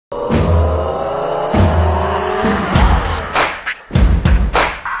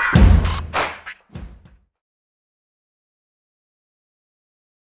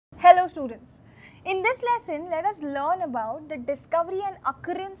students. In this lesson, let us learn about the discovery and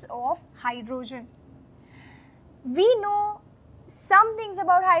occurrence of hydrogen. We know some things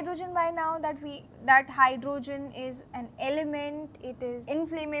about hydrogen by now, that hydrogen is an element, it is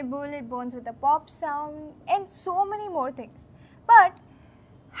inflammable, it burns with a pop sound, and so many more things. But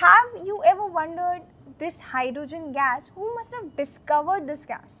have you ever wondered this hydrogen gas, who must have discovered this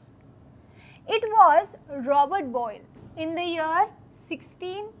gas? It was Robert Boyle in the year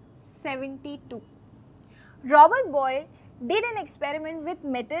 1672. Robert Boyle did an experiment with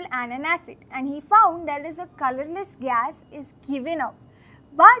metal and an acid, and he found that a colorless gas is given out.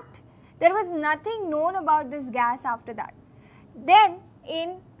 But there was nothing known about this gas after that. Then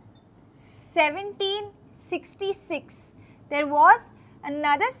in 1766, there was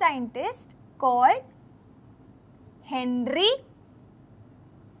another scientist called Henry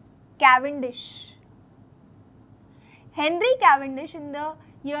Cavendish. Henry Cavendish in the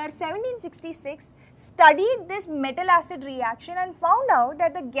year 1766 studied this metal acid reaction and found out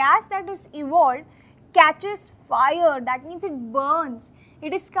that the gas that is evolved catches fire. That means it burns,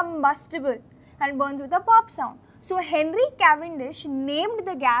 it is combustible and burns with a pop sound. So Henry Cavendish named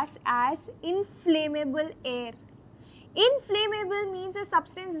the gas as inflammable air. Inflammable means a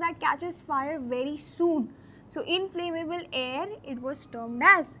substance that catches fire very soon. So inflammable air, it was termed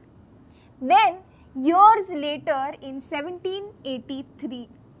as. Then years later in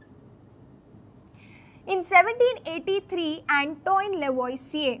 1783, Antoine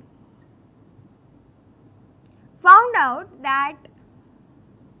Lavoisier found out that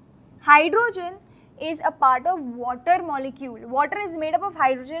hydrogen is a part of water molecule. Water is made up of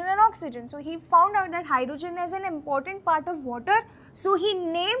hydrogen and oxygen. So he found out that hydrogen is an important part of water. So he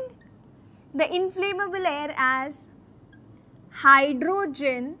named the inflammable air as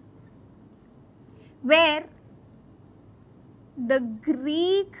hydrogen, where the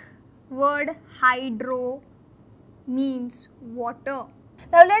Greek word hydro means water.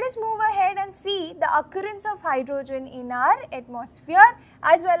 Now let us move ahead and see the occurrence of hydrogen in our atmosphere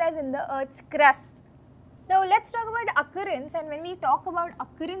as well as in the Earth's crust. Now let's talk about occurrence, and when we talk about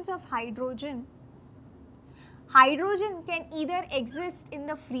occurrence of hydrogen, hydrogen can either exist in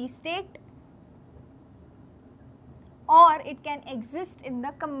the free state or it can exist in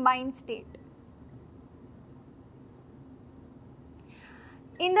the combined state.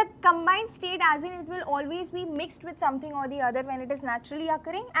 In the combined state, as in it will always be mixed with something or the other when it is naturally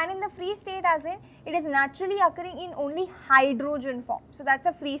occurring, and in the free state, as in it is naturally occurring in only hydrogen form. So that's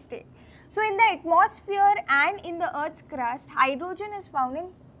a free state. So in the atmosphere and in the Earth's crust, hydrogen is found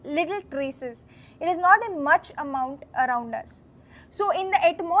in little traces. It is not in much amount around us. So in the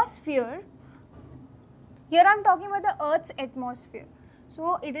atmosphere, here I am talking about the Earth's atmosphere.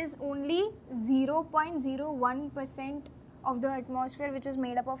 So it is only 0.01% of the atmosphere which is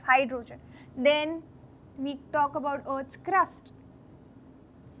made up of hydrogen. Then we talk about Earth's crust.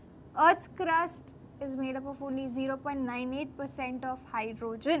 Earth's crust is made up of only 0.98% of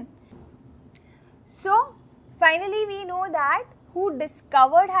hydrogen. So finally we know that who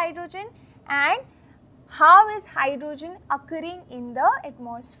discovered hydrogen and how is hydrogen occurring in the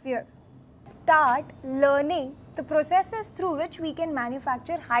atmosphere. Start learning the processes through which we can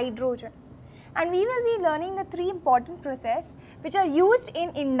manufacture hydrogen. And we will be learning the three important processes which are used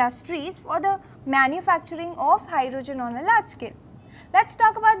in industries for the manufacturing of hydrogen on a large scale. Let's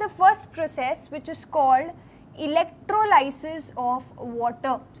talk about the first process, which is called electrolysis of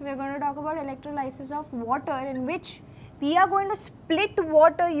water. So we are going to talk about electrolysis of water, in which we are going to split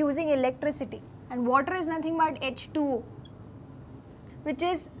water using electricity, and water is nothing but H2O, which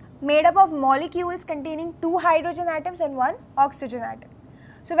is made up of molecules containing 2 hydrogen atoms and 1 oxygen atom.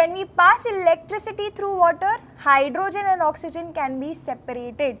 So when we pass electricity through water, hydrogen and oxygen can be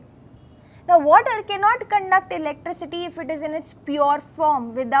separated. Now water cannot conduct electricity if it is in its pure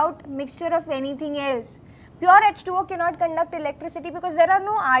form without mixture of anything else. Pure H2O cannot conduct electricity because there are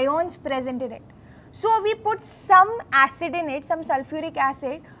no ions present in it. So we put some acid in it, some sulfuric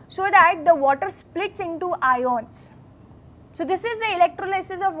acid, so that the water splits into ions. So this is the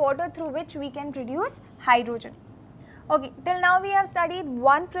electrolysis of water through which we can produce hydrogen. Okay, till now we have studied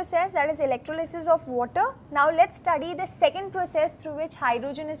one process, that is electrolysis of water. Now let's study the second process through which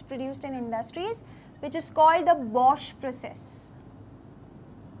hydrogen is produced in industries, which is called the Bosch process.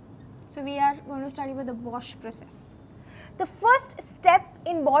 So we are going to study about the Bosch process. The first step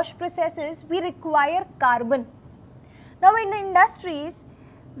in Bosch process is we require carbon. Now in the industries,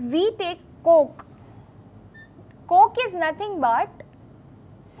 we take coke. Coke is nothing but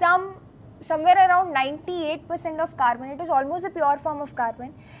somewhere around 98% of carbon. It is almost the pure form of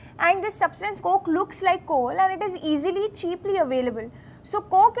carbon, and this substance coke looks like coal and it is easily cheaply available. So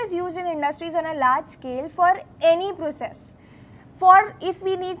coke is used in industries on a large scale for any process. For if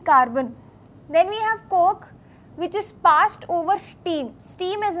we need carbon, then we have coke which is passed over steam.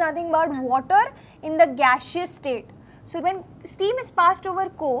 Steam is nothing but water in the gaseous state. So when steam is passed over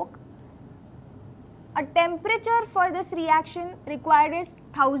coke, a temperature for this reaction required is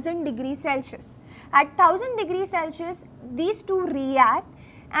 1000 degrees Celsius. At 1000 degrees Celsius, these two react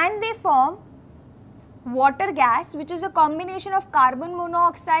and they form water gas, which is a combination of carbon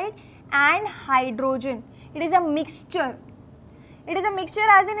monoxide and hydrogen. It is a mixture. It is a mixture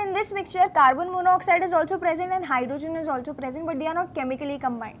as in this mixture carbon monoxide is also present and hydrogen is also present, but they are not chemically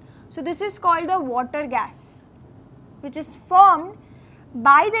combined. So this is called the water gas, which is formed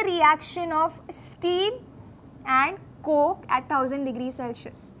by the reaction of steam and coke at 1000 degrees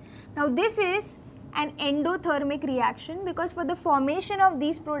Celsius. Now this is an endothermic reaction because for the formation of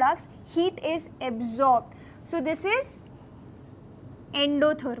these products, heat is absorbed. So this is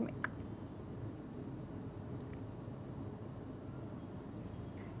endothermic.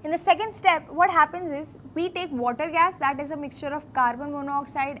 In the second step, what happens is we take water gas, that is a mixture of carbon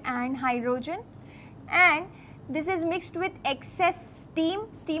monoxide and hydrogen, and this is mixed with excess steam.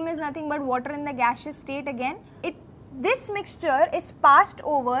 Steam is nothing but water in the gaseous state again. This mixture is passed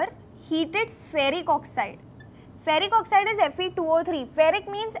over heated ferric oxide. Ferric oxide is Fe2O3. Ferric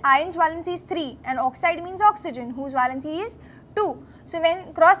means iron's valency is 3 and oxide means oxygen whose valency is 2. So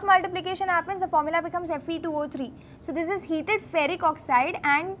when cross multiplication happens, the formula becomes Fe2O3. So this is heated ferric oxide,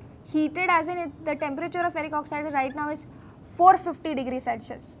 and heated as in the temperature of ferric oxide right now is 450 degrees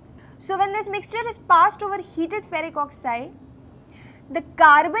Celsius. So when this mixture is passed over heated ferric oxide, the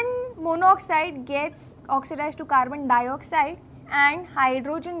carbon monoxide gets oxidized to carbon dioxide and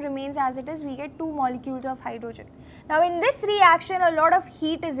hydrogen remains as it is. We get 2 molecules of hydrogen. Now in this reaction, a lot of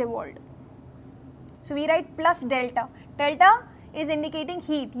heat is evolved. So we write plus delta. Delta is indicating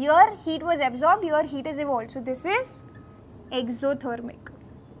heat. Here heat was absorbed, here heat is evolved. So this is exothermic.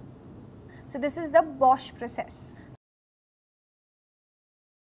 So this is the Bosch process.